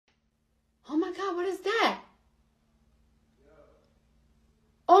my God, what is that?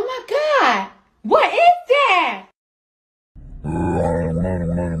 Oh my God, what is that?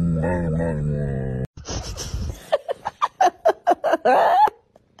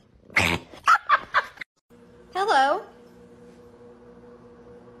 Hello.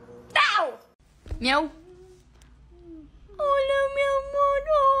 Ow! Meow. Hola, mi amor.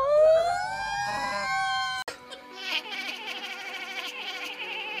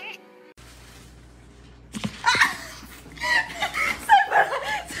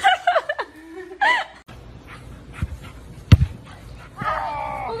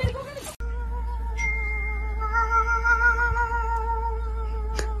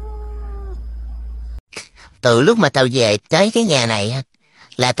 Từ lúc mà tao về tới cái nhà này á,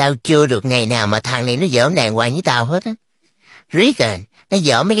 là tao chưa được ngày nào mà thằng này nó giỡn đàng hoàng với tao hết á. Riết rồi, nó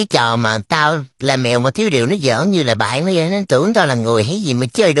giỡn mấy cái trò mà tao là mèo mà thiếu điều nó giỡn như là bạn nó vậy. Nó tưởng tao là người hay gì mà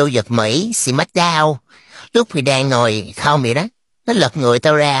chơi đồ vật Mỹ, xì mách đao. Lúc thì đang ngồi không vậy đó, nó lật người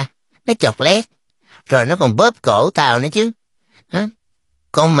tao ra, nó chọc lét, rồi nó còn bóp cổ tao nữa chứ. Hả?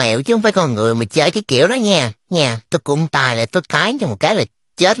 Con mèo chứ không phải con người mà chơi cái kiểu đó nha. Tôi cũng tài là tôi cái cho một cái là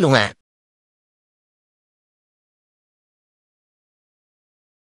chết luôn à.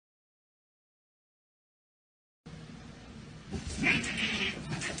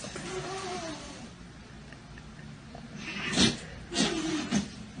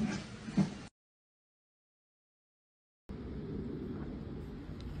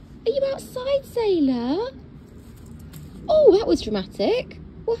 Are you outside, Sailor? Oh, that was dramatic.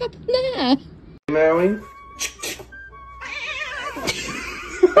 What happened there? Meowing.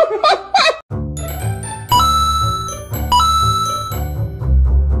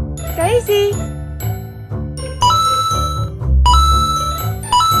 Daisy.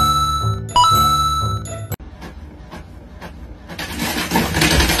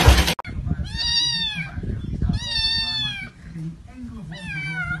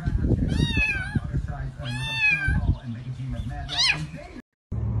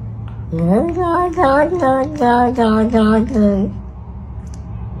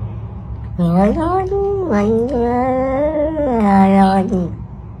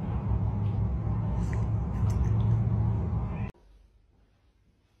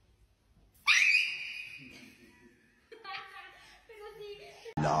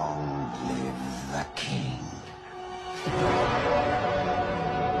 Long live the king.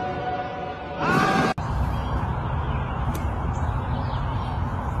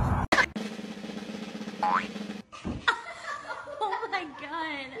 Oh my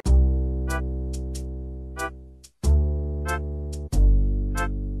God.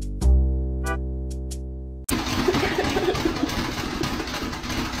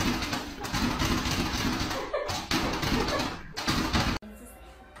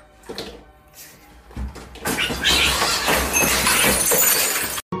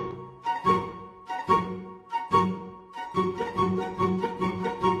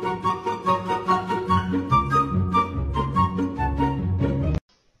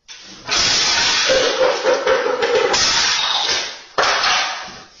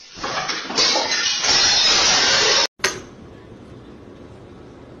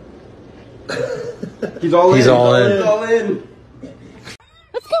 He's all in. He's all in. He's all in.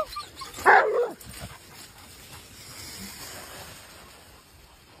 Let's go.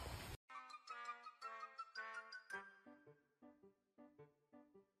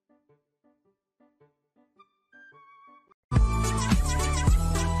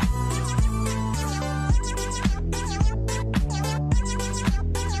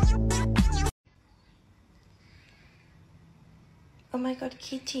 Oh my God,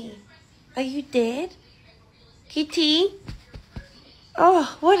 Kitty. Are you dead? Kitty?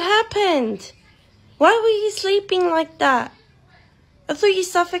 Oh, what happened? Why were you sleeping like that? I thought you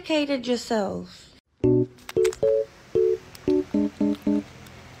suffocated yourself.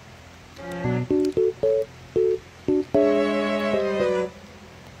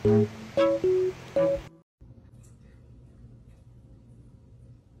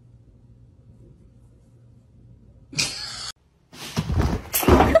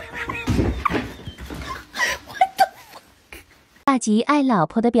 What the fuck? 大吉爱老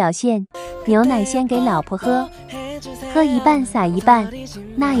婆的表现，牛奶先给老婆喝，喝一半洒一半，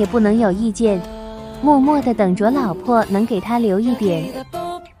那也不能有意见。默默地等着老婆能给他留一点。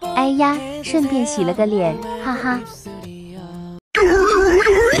哎呀，顺便洗了个脸，哈哈。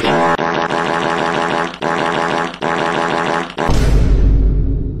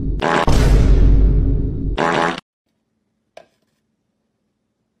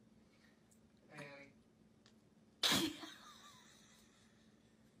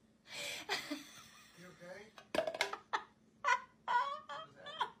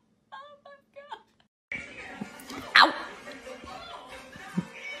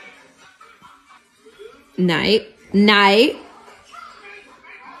Night. Night.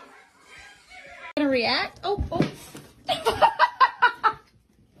 Gonna react? Oh.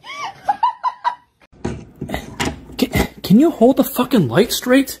 Can you hold the fucking light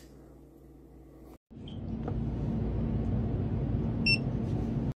straight?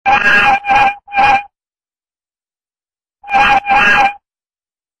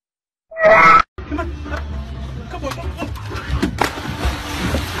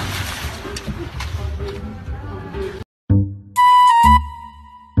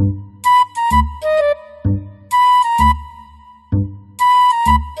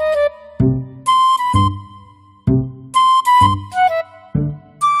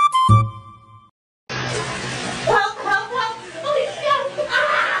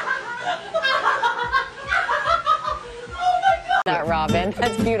 That, Robin.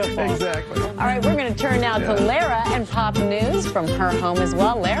 That's beautiful. Exactly. All right, we're going to turn now to Lara and pop news from her home as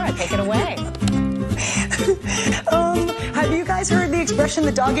well. Lara, take it away. Have you guys heard the expression,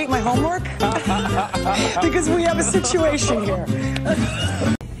 the dog ate my homework? Because we have a situation here.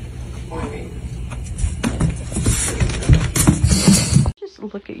 Just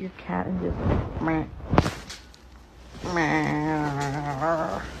look at your cat and just meh.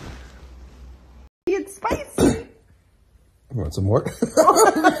 It's spicy. Want some more?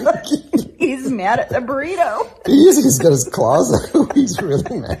 He's mad at the burrito. He's got his claws out. He's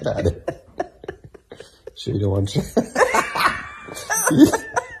really mad at it. Sure you don't want to?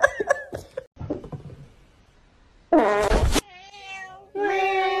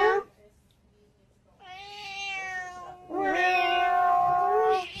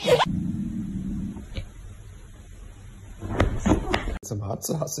 Some hot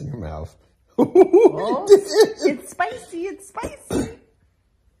sauce in your mouth. Oh, it's spicy. It's spicy.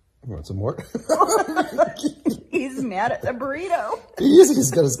 Want some more? He's mad at the burrito.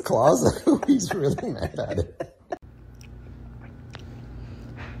 He's got his claws out. He's really mad at it.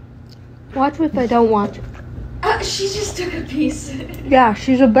 Watch if I don't watch. She just took a piece. Yeah,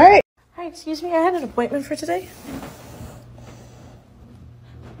 she's a babe. Hi, excuse me, I had an appointment for today.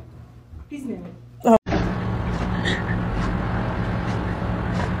 He's mad.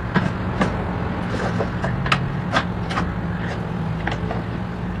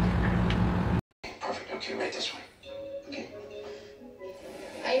 Perfect. Okay, right this way. Okay.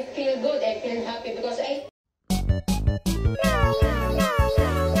 I feel good. I feel happy because I.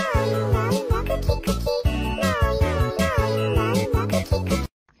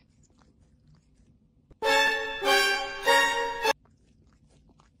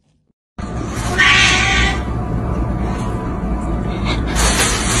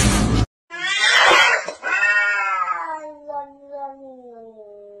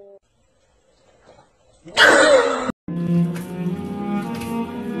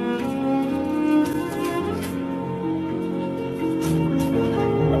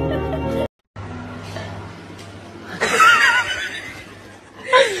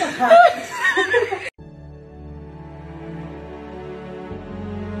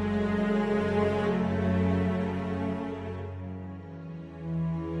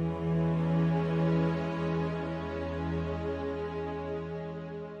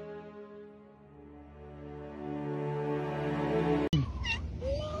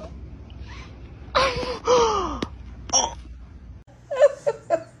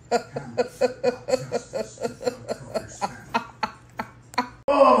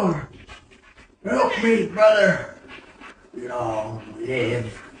 Oh, help me, brother. Long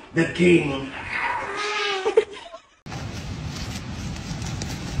live the king.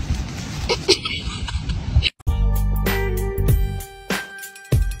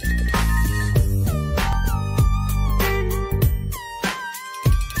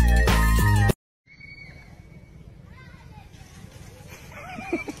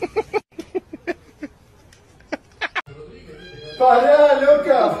 Para,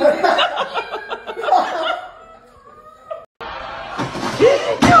 loca!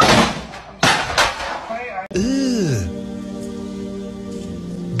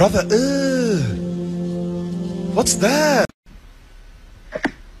 Brother, what's that?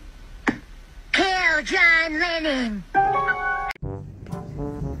 Kill John Lennon.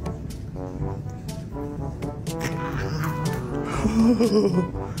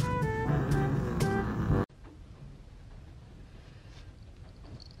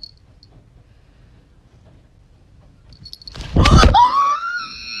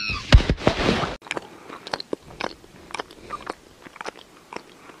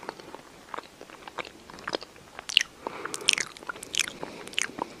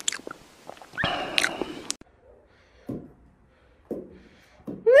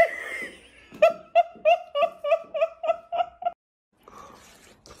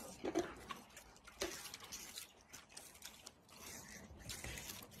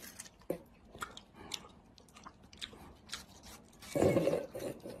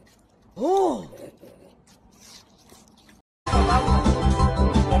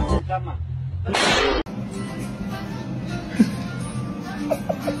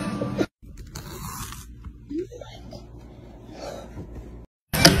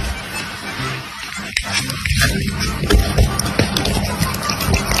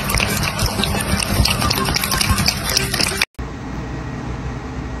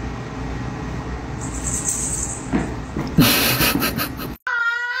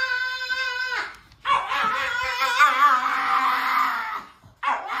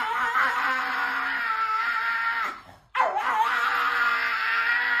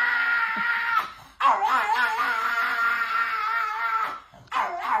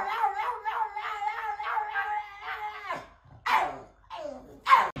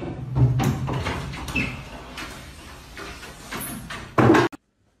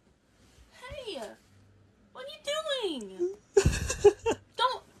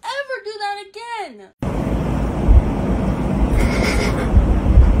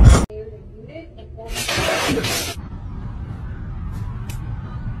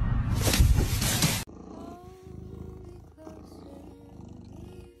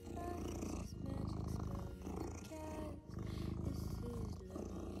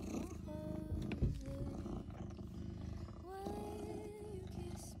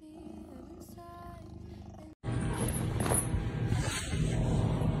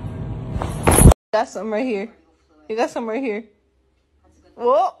 got some right here. You got some right here.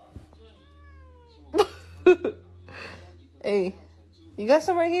 Whoa. Hey, you got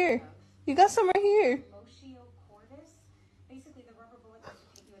some right here. You got some right here.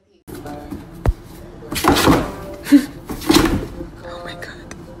 Oh my god.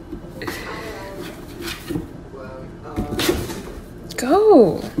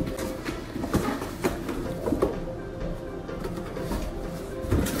 Go.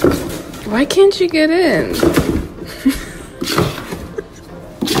 Why can't you get in?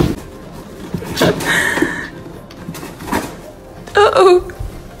 Uh-oh.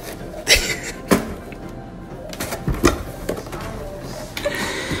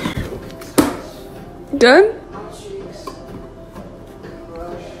 Done?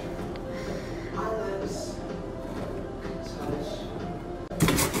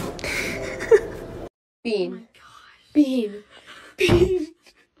 Bean. Bean. Bean.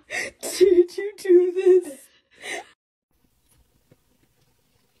 Did you do this?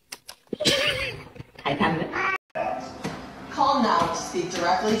 Call now to speak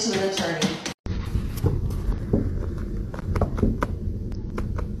directly to an attorney.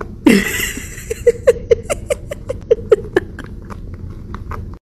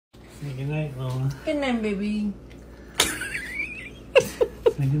 Say goodnight, Lola. Good night, baby.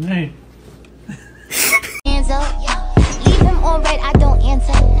 Say goodnight. Hands up. Leave him on red, I don't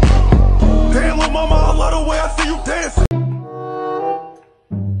answer. Damn, little mama, I love the way I see you dancing.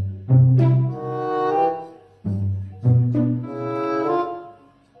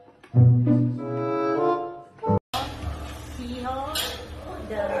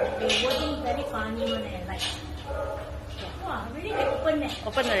 The wording very funny one like wow, really they open it.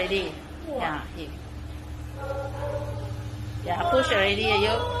 Open already. Yeah, here. Yeah, push already,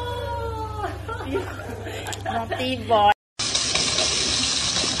 you. Naughty boy.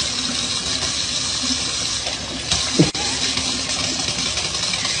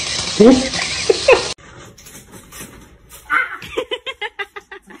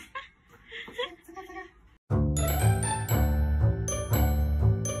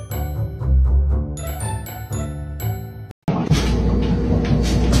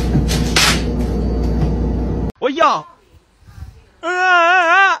 Yo!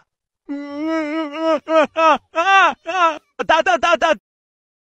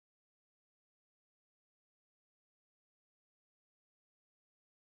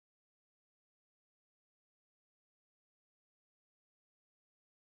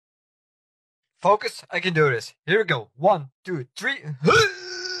 Focus, I can do this. Here we go. 1, 2, 3.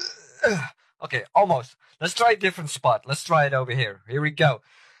 Okay, almost. Let's try a different spot. Let's try it over here. Here we go.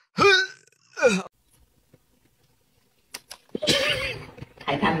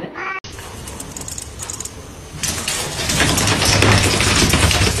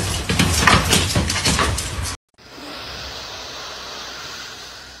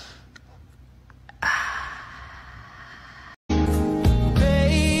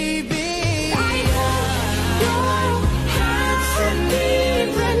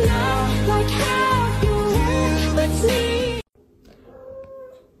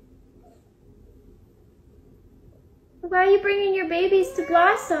 Why are you bringing your babies to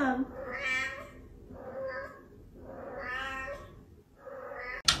Blossom?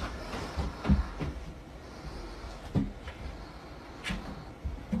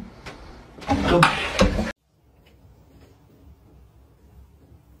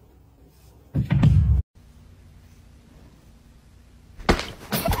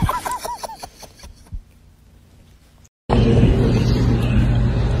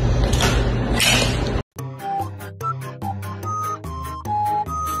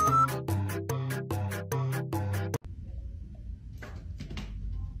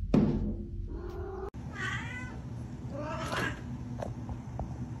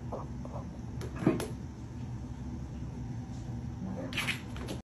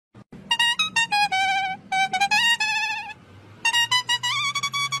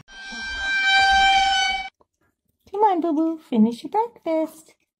 Come on, boo-boo. Finish your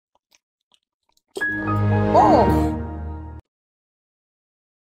breakfast. Oh!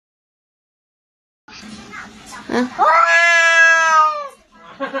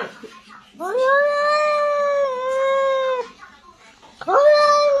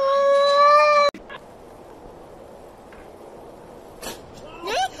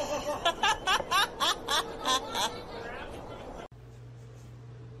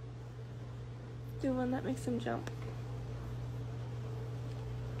 Do one that makes him jump.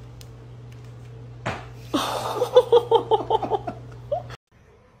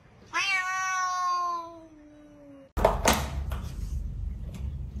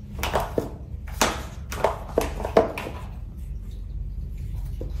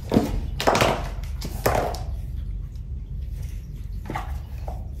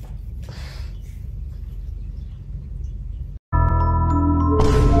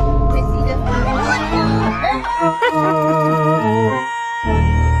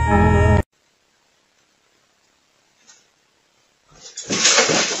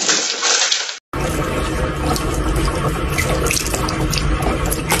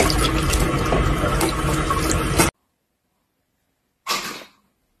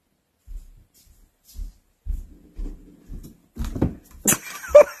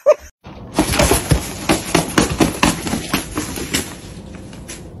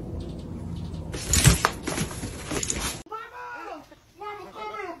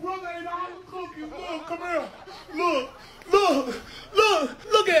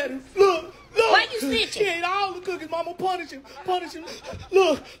 Look at him. Look. Why you snitching? He ate all the cookies. Mama, punish him.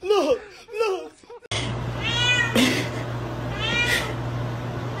 Look.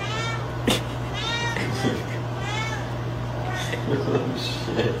 Oh,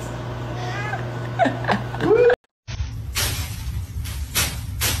 shit.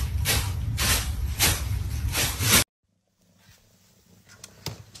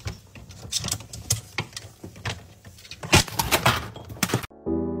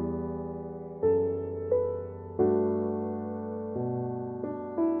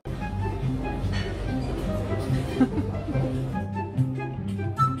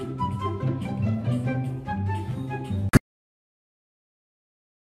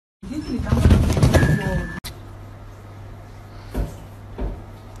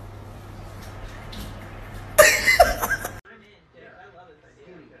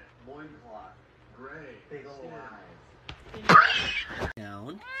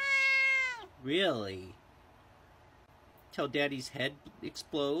 Down. Really? Till Daddy's head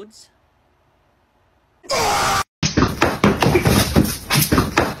explodes?